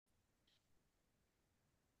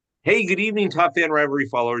Hey, good evening, Top Fan Rivalry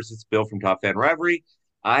followers. It's Bill from Top Fan Rivalry.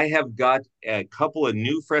 I have got a couple of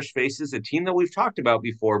new fresh faces, a team that we've talked about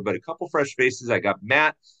before, but a couple fresh faces. I got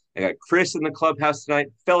Matt, I got Chris in the clubhouse tonight.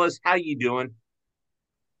 Fellas, how you doing?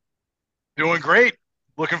 Doing great.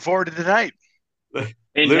 Looking forward to tonight. Living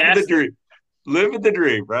the Fantastic. dream. Living the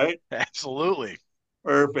dream, right? Absolutely.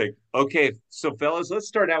 Perfect. Okay, so fellas, let's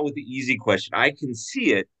start out with the easy question. I can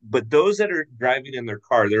see it, but those that are driving in their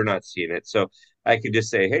car, they're not seeing it. So I could just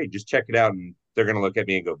say, hey, just check it out. And they're going to look at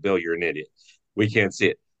me and go, Bill, you're an idiot. We can't see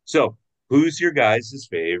it. So who's your guys'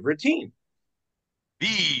 favorite team? The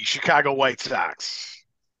Chicago White Sox.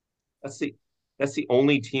 That's the that's the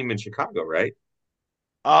only team in Chicago, right?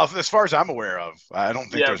 As far as I'm aware of, I don't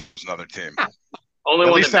think Yep. there's another team. Only At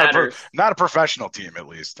one least that matters. not a professional team. At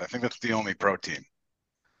least I think that's the only pro team.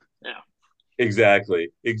 Yeah. Exactly.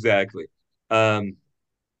 Exactly. Um,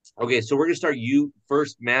 okay, so we're gonna start you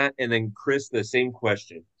first, Matt, and then Chris, the same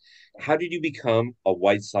question. How did you become a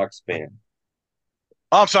White Sox fan?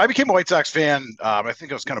 So I became a White Sox fan. I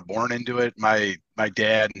think I was kind of born into it. My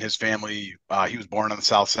dad and his family. He was born on the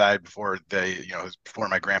Southside before before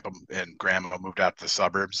my grandpa and grandma moved out to the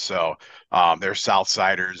suburbs. So they're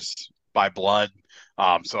Southsiders by blood.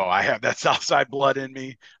 So I have that Southside blood in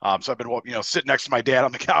me. So I've been sitting next to my dad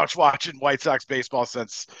on the couch watching White Sox baseball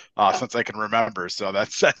since I can remember. So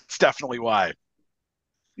that's definitely why.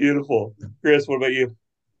 Beautiful. Chris, what about you?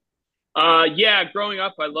 Yeah, growing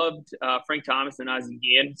up, I loved Frank Thomas and Ozzie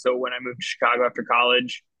Guillen. So when I moved to Chicago after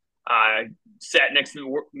college, I sat next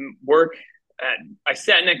to work. I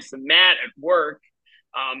sat next to Matt at work,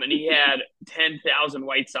 and he had 10,000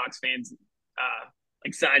 White Sox fans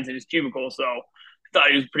like signs in his cubicle. So I thought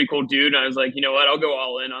he was a pretty cool dude. And I was like, you know what? I'll go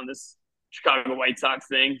all in on this Chicago White Sox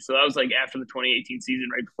thing. So that was like after the 2018 season,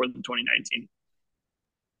 right before the 2019.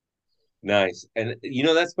 Nice. And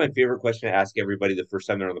that's my favorite question to ask everybody the first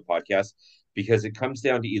time they're on the podcast because it comes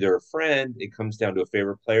down to either a friend, it comes down to a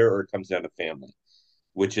favorite player, or it comes down to family,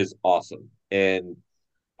 which is awesome. And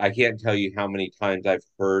I can't tell you how many times I've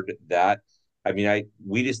heard that. I mean, I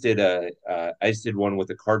just did one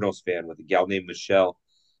with a Cardinals fan with a gal named Michelle,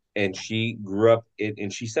 and she grew up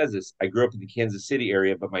and she says this, I grew up in the Kansas City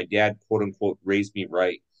area, but my dad, quote unquote, raised me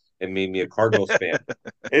right and made me a Cardinals fan.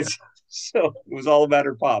 It's so it was all about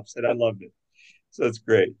her pops, and I loved it. So it's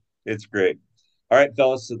great. It's great. All right,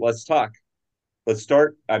 fellas, so let's talk. Let's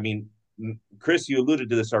start. I mean, Chris, you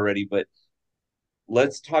alluded to this already, but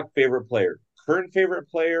let's talk favorite player, current favorite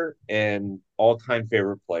player, and all-time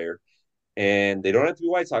favorite player. And they don't have to be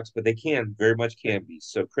White Sox, but they can very much can be.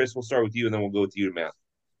 So, Chris, we'll start with you, and then we'll go with you to Matt.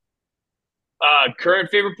 Current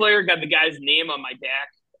favorite player, got the guy's name on my back.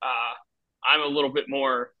 I'm a little bit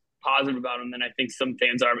more positive about him than I think some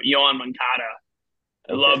fans are. But Yohan Moncada,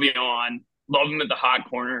 I love Okay. Yohan. Love him at the hot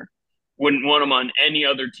corner. Wouldn't want him on any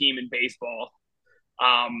other team in baseball.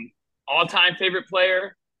 All time favorite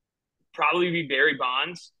player, probably be Barry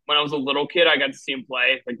Bonds. When I was a little kid, I got to see him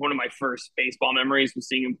play. Like one of my first baseball memories was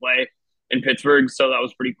seeing him play in Pittsburgh. So that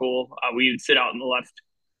was pretty cool. We would sit out in the left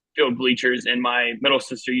field bleachers, and my middle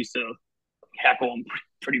sister used to heckle him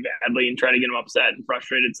pretty badly and try to get him upset and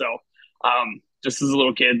frustrated. So just as a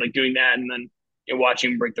little kid, like doing that and then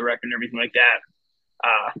watching him break the record and everything like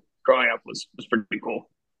that, growing up was pretty cool.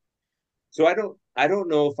 So I don't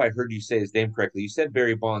know if I heard you say his name correctly. You said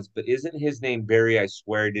Barry Bonds, but isn't his name Barry? I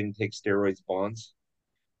swear I didn't take steroids. Bonds.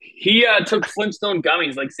 He took Flintstone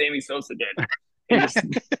gummies like Sammy Sosa did. He just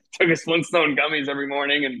took his Flintstone gummies every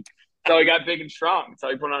morning, and so he got big and strong. So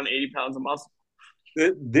he put on 80 pounds of muscle.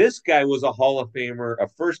 This guy was a Hall of Famer, a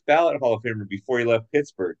first ballot Hall of Famer before he left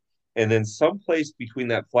Pittsburgh. And then someplace between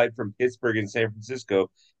that flight from Pittsburgh and San Francisco,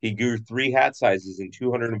 he grew 3 hat sizes and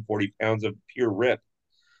 240 pounds of pure rip.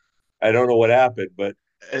 I don't know what happened, but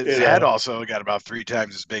His you head know, also got about 3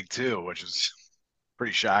 times as big too, which is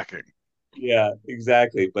pretty shocking. yeah,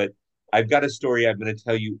 exactly. But I've got a story I'm going to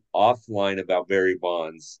tell you offline about Barry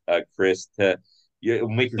Bonds, Chris. It'll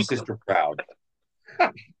make your sister proud.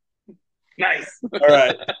 Nice. All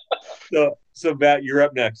right. So Matt, you're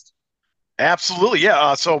up next. Absolutely,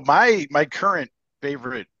 yeah. So my current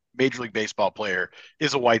favorite Major League Baseball player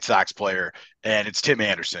is a White Sox player, and it's Tim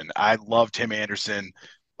Anderson. I love Tim Anderson.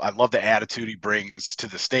 I love the attitude he brings to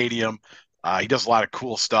the stadium. He does a lot of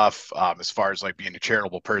cool stuff as far as like being a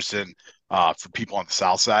charitable person for people on the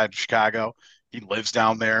South Side of Chicago. He lives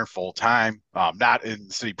down there full time, not in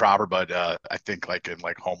the city proper, but I think like in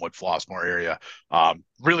like Homewood, Flossmoor area.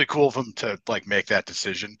 Really cool of him to like make that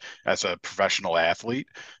decision as a professional athlete.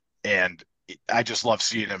 And I just love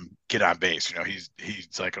seeing him get on base.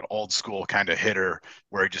 He's like an old school kind of hitter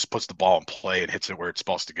where he just puts the ball in play and hits it where it's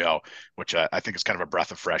supposed to go, which I think is kind of a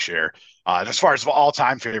breath of fresh air. And as far as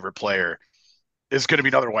all-time favorite player is going to be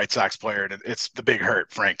another White Sox player, and it's the big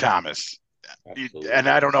hurt, Frank Thomas. And Absolutely.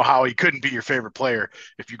 I don't know how he couldn't be your favorite player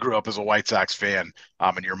if you grew up as a White Sox fan,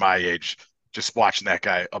 and you're my age. Just watching that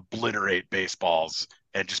guy obliterate baseballs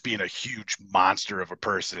and just being a huge monster of a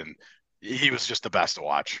person, he was just the best to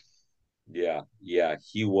watch. Yeah, yeah,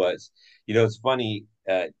 he was. It's funny.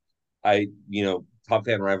 Top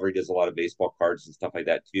Fan Rivalry does a lot of baseball cards and stuff like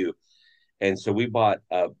that too. And so we bought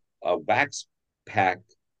a wax pack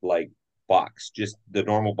like box, just the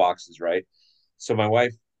normal boxes, right? So my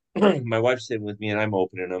wife, my wife's sitting with me, and I'm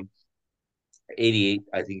opening them. 88,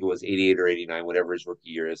 I think it was 88 or 89, whatever his rookie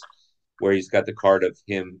year is, where he's got the card of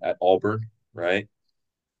him at Auburn, right?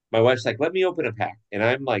 My wife's like, let me open a pack. And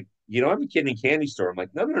I'm like, I'm a kid in a candy store. I'm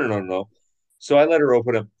like, no, no, no, no, no. So I let her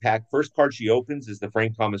open a pack. First card she opens is the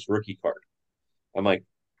Frank Thomas rookie card. I'm like,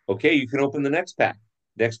 okay, you can open the next pack.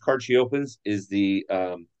 Next card she opens is the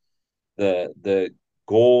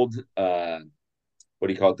gold what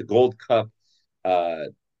do you call it? The gold cup uh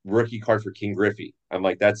rookie card for King Griffey. I'm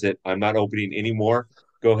like, that's it. I'm not opening anymore.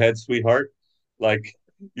 Go ahead, sweetheart. Like,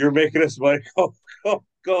 you're making us money.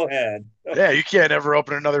 Go ahead. Yeah, you can't ever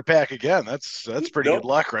open another pack again. That's pretty good Nope.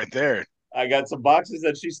 luck right there. I got some boxes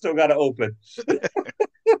that she's still got to open.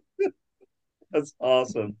 That's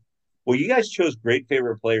awesome. Well, you guys chose great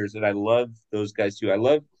favorite players, and I love those guys too. I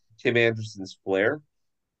love Tim Anderson's flair.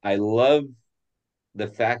 I love the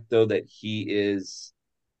fact though that he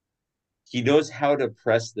knows how to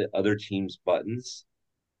press the other team's buttons,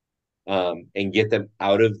 and get them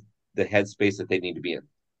out of the headspace that they need to be in,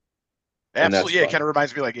 and that's Absolutely, yeah. It fun. kind of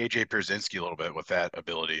reminds me like AJ Pierzynski a little bit with that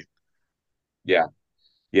ability. Yeah,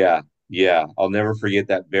 yeah, yeah. I'll never forget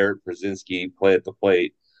that Barrett Brzezinski play at the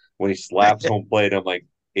plate when he slaps home plate. I'm like,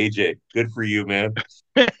 AJ, good for you, man.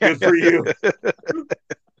 Good for you.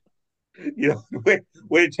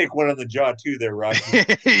 Way to take one on the jaw too, there, Rocky.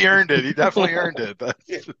 He earned it. He definitely earned it. But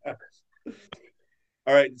Yeah.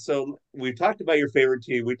 All right, so we've talked about your favorite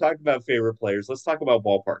team. We talked about favorite players. Let's talk about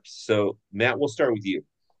ballparks. So, Matt, we'll start with you.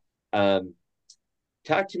 Um,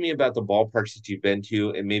 Talk to me about the ballparks that you've been to,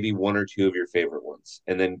 and maybe one or two of your favorite ones,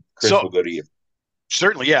 and then Chris so will go to you.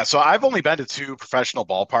 certainly, yeah. So I've only been to two professional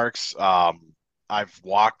ballparks. I've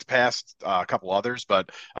walked past a couple others, but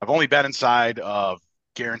I've only been inside of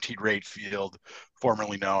Guaranteed Rate Field,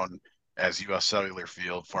 formerly known as U.S. Cellular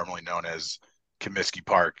Field, formerly known as Comiskey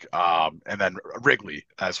Park, and then Wrigley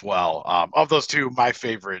as well. Of those two, my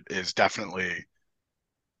favorite is definitely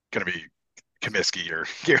going to be Comiskey or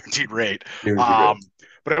Guaranteed Rate. Guaranteed Um, rate.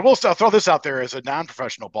 but I'll throw this out there as a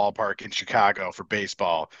non-professional ballpark in Chicago for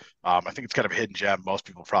baseball. I think it's kind of a hidden gem. Most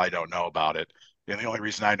people probably don't know about it. And the only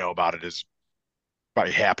reason I know about it is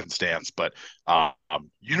probably happenstance. But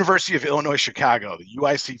University of Illinois Chicago, the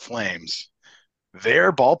UIC Flames,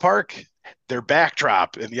 their ballpark, their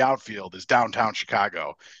backdrop in the outfield is downtown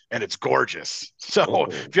Chicago, and it's gorgeous. So Oh,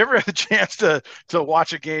 if you ever had a chance to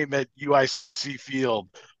watch a game at UIC Field,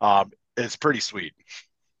 it's pretty sweet.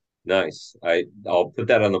 nice. I'll put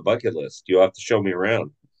that on the bucket list. You'll have to show me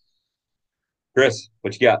around. Chris,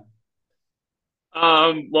 what you got?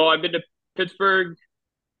 Well, I've been to Pittsburgh,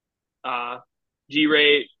 uh,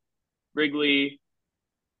 G-Rate, Wrigley.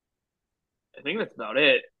 I think that's about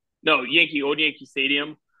it. No, Old Yankee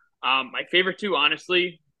Stadium. My favorite two,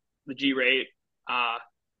 honestly, the G-Rate. Uh,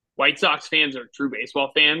 White Sox fans are true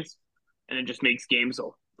baseball fans, and it just makes games a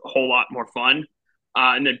whole lot more fun.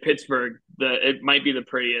 And then Pittsburgh, it might be the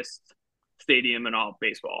prettiest stadium in all of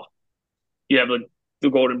baseball. You have the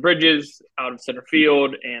Golden Bridges out of center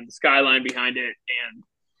field and the skyline behind it,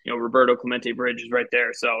 and Roberto Clemente Bridge is right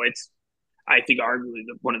there. So it's, I think, arguably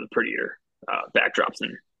one of the prettier backdrops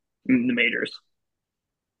in the majors.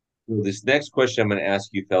 So this next question I'm going to ask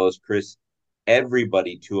you, fellas, Chris,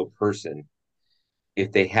 everybody to a person,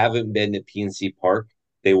 if they haven't been to PNC Park,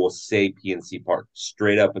 they will say PNC Park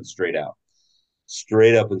straight up and straight out.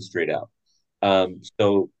 Straight up and straight out.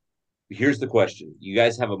 So here's the question. You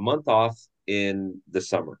guys have a month off in the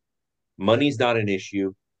summer. Money's not an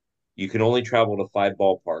issue. You can only travel to 5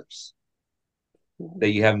 ballparks that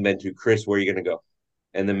you haven't been to. Chris, where are you going to go?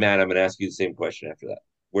 And then, Matt, I'm going to ask you the same question after that.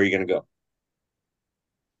 Where are you going to go?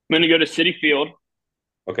 I'm going to go to City Field.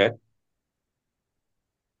 Okay.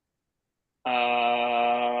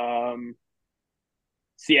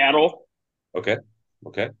 Seattle. Okay.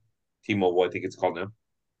 Okay. T-Mobile, I think it's called now.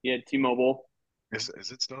 Yeah, T-Mobile. Is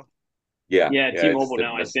it still? Yeah. Yeah, Yeah. It's T-Mobile the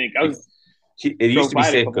now, I best. think. I was It used drove to be by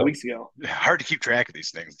it a couple Safeco. weeks ago. Hard to keep track of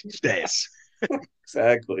these things these days.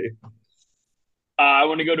 Exactly. I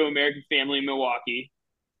want to go to American Family in Milwaukee.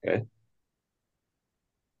 Okay.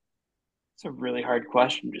 It's a really hard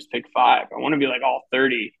question. Just pick five. I want to be like all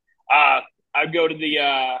 30. I'd go to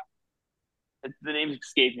the name's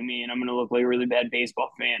escaping me, and I'm going to look like a really bad baseball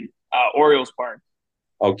fan. Orioles Park,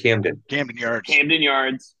 Oh, Camden. Camden Yards. Camden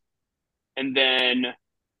Yards, and then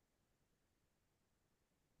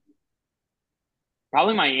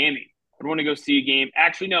probably Miami. I'd want to go see a game.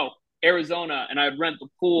 Actually, no, Arizona, and I'd rent the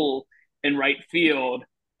pool in right field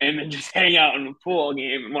and then just hang out in the pool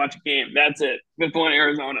game and watch a game. That's it. Fifth one,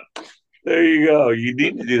 Arizona. There you go. You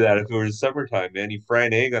need to do that if it was summertime, man. You fry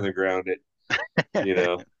an egg on the ground. You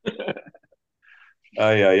know.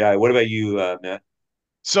 Oh yeah, yeah. What about you, Matt?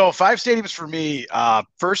 So 5 stadiums for me.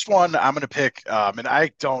 First one I'm going to pick, and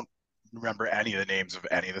I don't remember any of the names of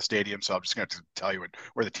any of the stadiums, so I'm just going to tell you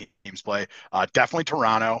where the teams play. Definitely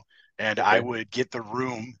Toronto, and I Okay. would get the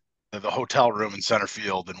hotel room in center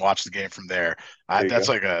field, and watch the game from there. There you That's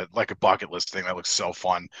go. like a bucket list thing. That looks so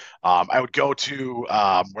fun. I would go to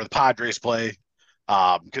where the Padres play.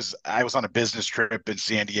 Because I was on a business trip in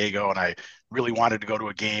San Diego and I really wanted to go to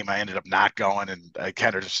a game. I ended up not going, and I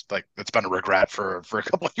kind of just like it's been a regret for a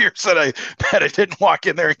couple of years that I didn't walk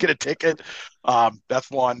in there and get a ticket. That's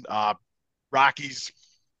one. Rockies.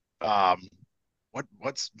 Um, what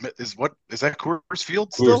is that Coors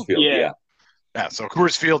Field Coors still? Field, Yeah. yeah. Yeah, so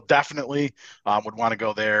Coors Field definitely would want to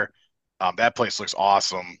go there. That place looks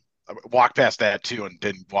awesome. I walked past that too and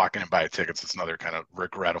didn't walk in and buy tickets. It's another kind of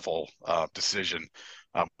regrettable decision.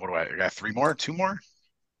 What do I got? Three more? Two more?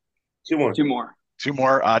 Two more. Two more. Two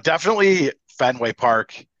more. Definitely Fenway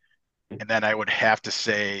Park. And then I would have to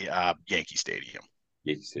say Yankee Stadium.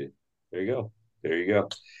 Yankee Stadium. There you go. There you go.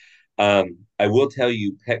 I will tell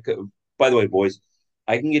you, Petco. By the way, boys,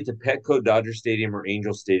 I can get to Petco, Dodger Stadium, or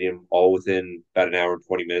Angel Stadium all within about an hour and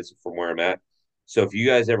 20 minutes from where I'm at. So if you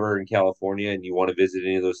guys ever are in California and you want to visit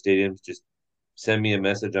any of those stadiums, just send me a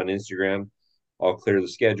message on Instagram. I'll clear the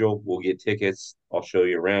schedule. We'll get tickets. I'll show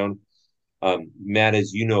you around. Matt,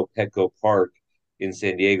 as you know, Petco Park in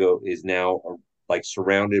San Diego is now like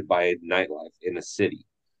surrounded by nightlife in a city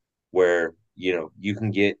where you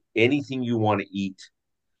can get anything you want to eat.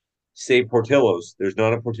 Say Portillo's. There's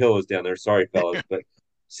not a Portillo's down there. Sorry, fellas, but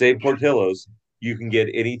say Portillo's. You can get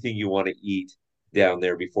anything you want to eat down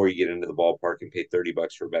there before you get into the ballpark and pay $30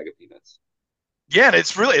 for a bag of peanuts. Yeah, and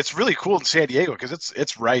it's really cool in San Diego because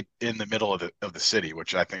it's right in the middle of the city,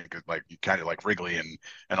 which I think is like kind of like Wrigley and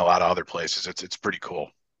a lot of other places. It's pretty cool.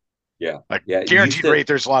 Yeah, Like yeah. It used guaranteed to. rate,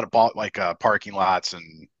 there's a lot of parking lots,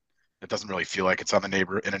 and it doesn't really feel like it's on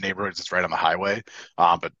the in a neighborhood. It's right on the highway.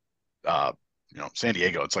 But San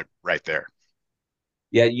Diego, it's like right there.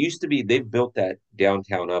 Yeah, it used to be. They've built that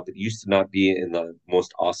downtown up. It used to not be in the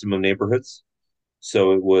most awesome of neighborhoods.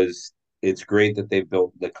 So it's great that they've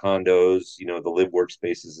built the condos, the live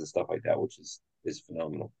workspaces and stuff like that, which is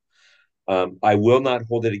phenomenal. I will not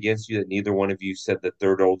hold it against you that neither one of you said the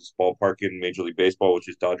third oldest ballpark in Major League Baseball, which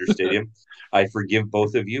is Dodger Stadium. I forgive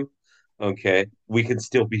both of you. Okay, we can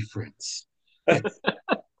still be friends.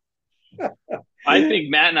 I think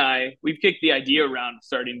Matt and we've kicked the idea around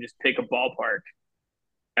starting to just pick a ballpark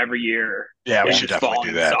every year Yeah, we and Yeah. should just definitely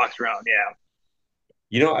do following the that. Sox around.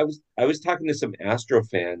 Yeah. I was talking to some Astro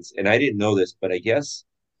fans, and I didn't know this, but I guess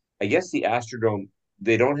the Astrodome,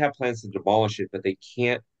 they don't have plans to demolish it, but they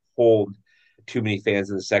can't hold too many fans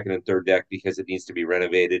in the second and third deck because it needs to be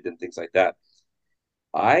renovated and things like that.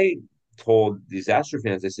 I told these Astro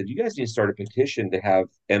fans, I said, you guys need to start a petition to have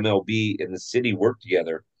MLB and the city work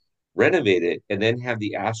together, renovate it, and then have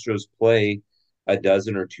the Astros play a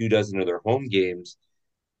dozen or 2 dozen of their home games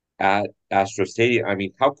at Astro Stadium. I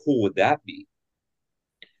mean, how cool would that be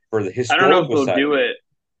for the I don't know if historical they'll side of do it? it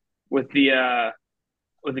with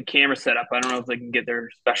the camera setup. I don't know if they can get their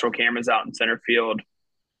special cameras out in center field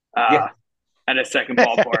Yeah. uh, at a second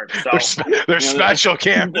ballpark. So There's special there's cameras.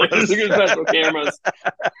 special cameras.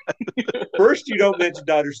 First, you don't mention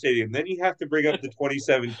Dodger Stadium. Then you have to bring up the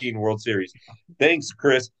 2017 World Series. Thanks,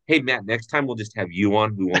 Chris. Hey, Matt, next time we'll just have you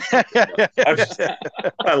on. We won't talk about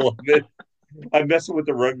it. I love it. I'm messing with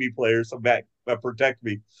the rugby players, so Matt, protect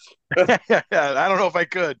me. I don't know if I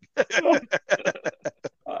could.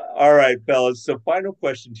 All right, fellas. So, final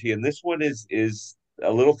question to you, and this one is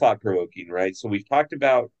a little thought provoking, right? So, we've talked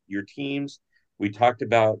about your teams, we talked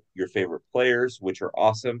about your favorite players, which are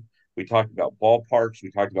awesome. We talked about ballparks,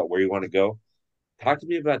 we talked about where you want to go. Talk to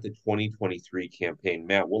me about the 2023 campaign,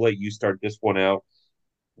 Matt. We'll let you start this one out.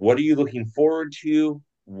 What are you looking forward to?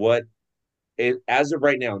 As of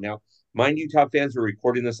right now? Now, mind you, top fans, are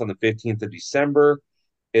recording this on the 15th of December.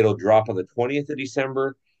 It'll drop on the 20th of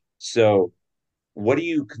December. So what are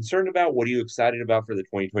you concerned about? What are you excited about for the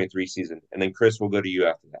 2023 season? And then Chris, we'll go to you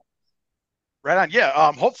after that. Right on.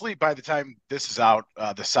 Yeah. Hopefully by the time this is out,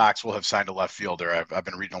 the Sox will have signed a left fielder. I've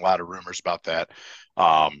been reading a lot of rumors about that.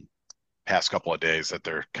 Past couple of days that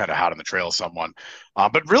they're kind of hot on the trail of someone.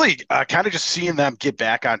 But really, kind of just seeing them get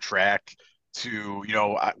back on track to,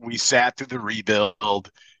 we sat through the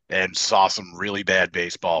rebuild and saw some really bad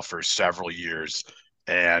baseball for several years.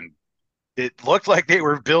 And it looked like they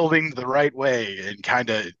were building the right way and kind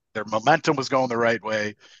of their momentum was going the right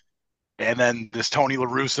way. And then this Tony La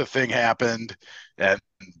Russa thing happened, and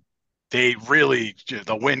they really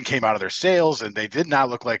the wind came out of their sails, and they did not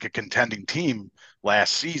look like a contending team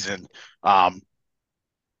last season. Um,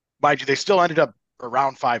 Mind you, they still ended up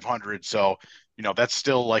around 500, so that's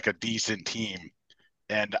still like a decent team.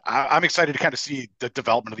 And I'm excited to kind of see the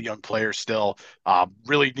development of the young players still.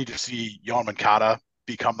 Really need to see Yohan Moncada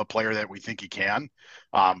become the player that we think he can.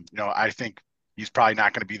 I think he's probably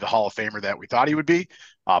not going to be the Hall of Famer that we thought he would be,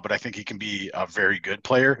 but I think he can be a very good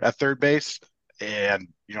player at third base. And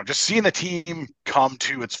just seeing the team come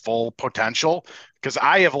to its full potential, because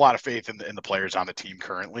I have a lot of faith in the players on the team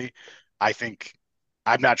currently. I think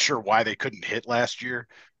I'm not sure why they couldn't hit last year,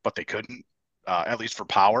 but they couldn't, at least for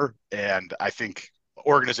power. And I think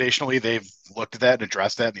organizationally they've looked at that and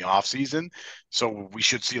addressed that in the offseason. So we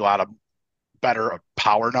should see a lot of better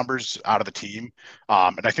power numbers out of the team.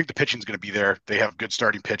 And I think the pitching is going to be there. They have good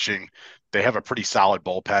starting pitching. They have a pretty solid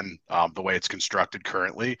bullpen, the way it's constructed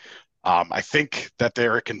currently. I think that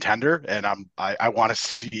they're a contender, and I want to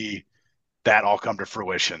see that all come to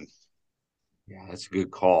fruition. Yeah, that's a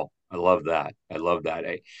good call. I love that. I love that.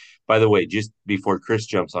 By the way, just before Chris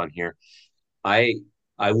jumps on here, I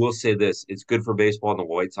I will say this: it's good for baseball, and the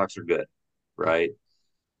White Sox are good, right?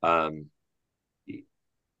 Um,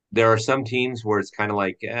 there are some teams where it's kind of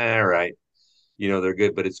like, all right, they're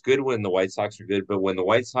good, but it's good when the White Sox are good. But when the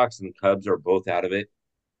White Sox and the Cubs are both out of it,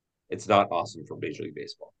 it's not awesome for Major League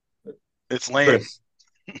Baseball. It's lame. Chris,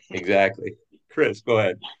 exactly. Chris, go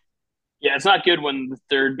ahead. Yeah, it's not good when the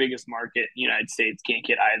third biggest market in the United States can't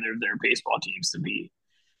get either of their baseball teams to be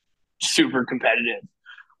super competitive.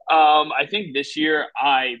 I think this year,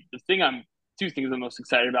 two things I'm most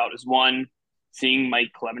excited about is one, seeing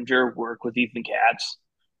Mike Clevenger work with Ethan Katz.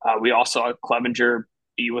 We all saw Clevenger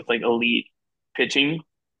be with like elite pitching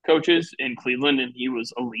coaches in Cleveland, and he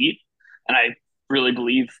was elite. And I really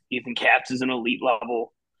believe Ethan Katz is an elite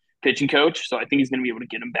level pitching coach, so I think he's going to be able to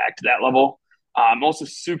get him back to that level. I'm also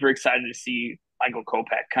super excited to see Michael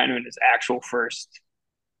Kopech kind of in his actual first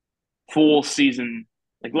full season.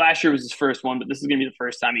 Like last year was his first one, but this is going to be the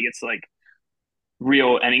first time he gets like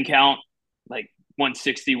real inning count, like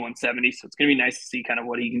 160, 170. So it's going to be nice to see kind of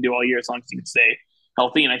what he can do all year as long as he can stay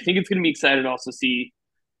healthy. And I think it's going to be excited to also see,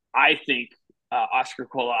 I think Oscar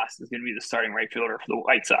Colas is going to be the starting right fielder for the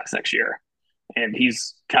White Sox next year. And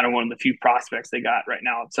he's kind of one of the few prospects they got right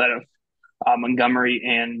now outside of Montgomery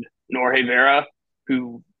and Norge Vera,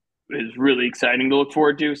 who is really exciting to look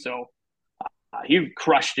forward to. So he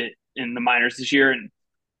crushed it in the minors this year. And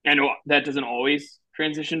I know that doesn't always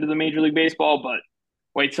transition to the Major League Baseball, but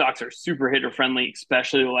White Sox are super hitter friendly,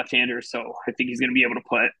 especially the left-handers. So I think he's going to be able to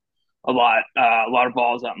put a lot of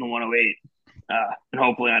balls out in the 108, and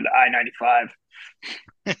hopefully on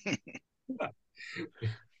I-95.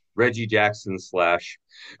 Reggie Jackson slash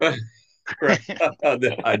the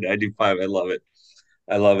I-95. I love it.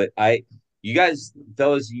 I love it. You guys,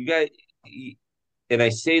 fellas, and I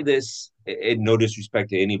say this in no disrespect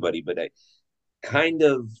to anybody, but I kind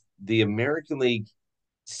of the American League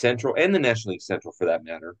Central and the National League Central for that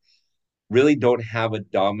matter really don't have a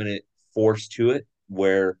dominant force to it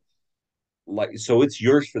where so it's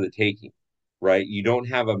yours for the taking, right? You don't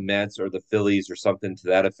have a Mets or the Phillies or something to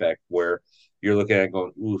that effect where you're looking at it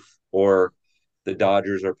going oof, or the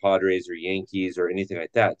Dodgers or Padres or Yankees or anything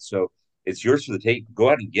like that. So it's yours for the take. Go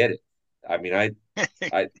out and get it. I mean, I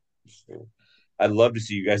I'd love to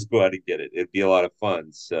see you guys go out and get it. It'd be a lot of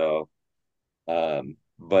fun. So,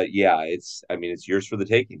 but yeah, it's yours for the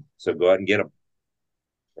taking. So go out and get them.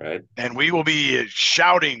 Right. And we will be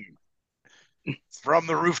shouting from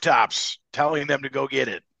the rooftops, telling them to go get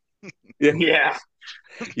it. Yeah. Yeah.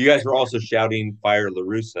 You guys were also shouting "Fire La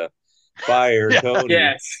Russa, fire Yeah. Tony."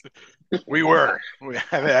 Yes. We were.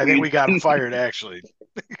 I think we got him fired, actually.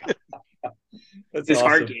 That's His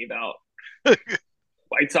heart awesome. gave out.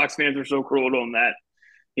 White Sox fans were so cruel to him that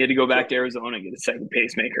he had to go back to Arizona and get a second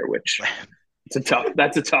pacemaker, which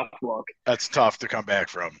that's a tough look. That's tough to come back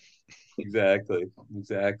from. Exactly.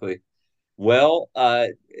 Exactly. Well,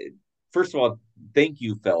 first of all, thank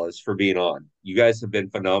you, fellas, for being on. You guys have been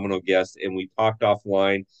phenomenal guests, and we talked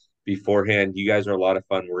offline. beforehand. You guys are a lot of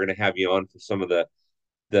fun. We're going to have you on for some of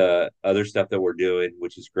the other stuff that we're doing,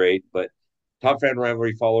 which is great. But Top Fan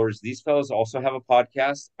Rivalry followers, these fellows also have a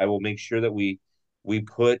podcast. I will make sure that we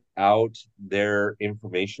put out their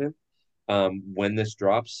information when this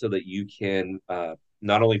drops, so that you can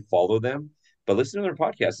not only follow them, but listen to their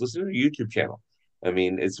podcast, listen to their YouTube channel. I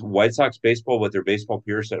mean, it's White Sox baseball, but they're baseball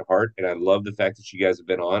purists at heart. And I love the fact that you guys have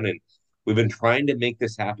been on, and we've been trying to make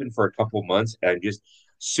this happen for a couple months. And I'm just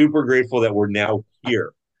super grateful that we're now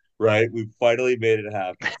here, right? We've finally made it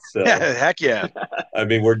happen. So, Heck yeah. I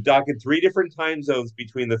mean, we're docking 3 different time zones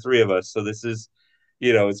between the three of us. So this is,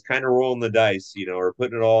 it's kind of rolling the dice, or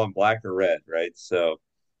putting it all in black or red, right? So,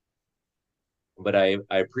 but I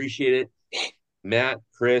appreciate it. Matt,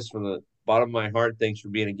 Chris, from the bottom of my heart, thanks for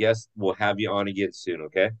being a guest. We'll have you on again soon,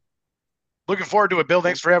 okay? Looking forward to it, Bill.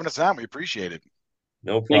 Thanks for having us on. We appreciate it.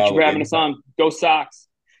 No Thanks for problem. having us Anytime. on. Go Sox.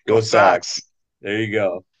 Go Go Sox. Sox. There you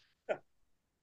go.